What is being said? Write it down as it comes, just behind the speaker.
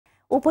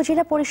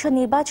উপজেলা পরিষদ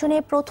নির্বাচনে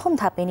প্রথম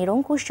ধাপে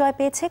নিরঙ্কুশ জয়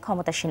পেয়েছে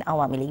ক্ষমতাসীন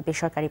আওয়ামী লীগ।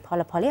 বেসরকারি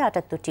ফলাফলে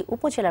 ৭৮টি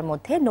উপজেলার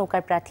মধ্যে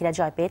নৌকার প্রার্থীরা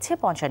জয় পেয়েছে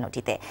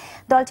 ৫৫টিতে।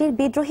 দলটির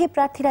বিদ্রোহী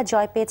প্রার্থীরা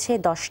জয় পেয়েছে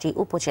 ১০টি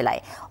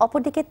উপজেলায়।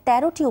 অপরদিকে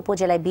 ১৩টি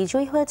উপজেলায়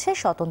বিজয়ী হয়েছে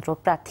স্বতন্ত্র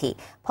প্রার্থী।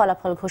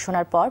 ফলাফল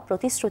ঘোষণার পর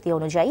প্রতিশ্রুতি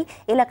অনুযায়ী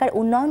এলাকার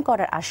উন্নয়ন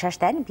করার আশ্বাস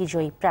দেন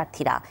বিজয়ী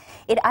প্রার্থীরা।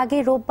 এর আগে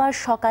রোববার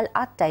সকাল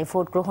 ৮টায়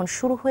ভোট গ্রহণ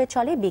শুরু হয়ে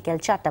চলে বিকেল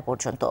 ৪টা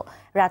পর্যন্ত।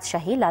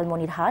 রাজশাহী,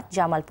 লালমনিরহাট,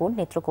 জামালপুর,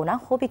 নেত্রকোনা,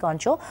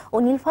 হবিগঞ্জ ও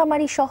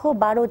নীলফামারী সহ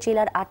 ১২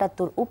 জেলার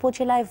 ৭৮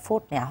 উপজেলায়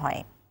ভোট নেওয়া হয়।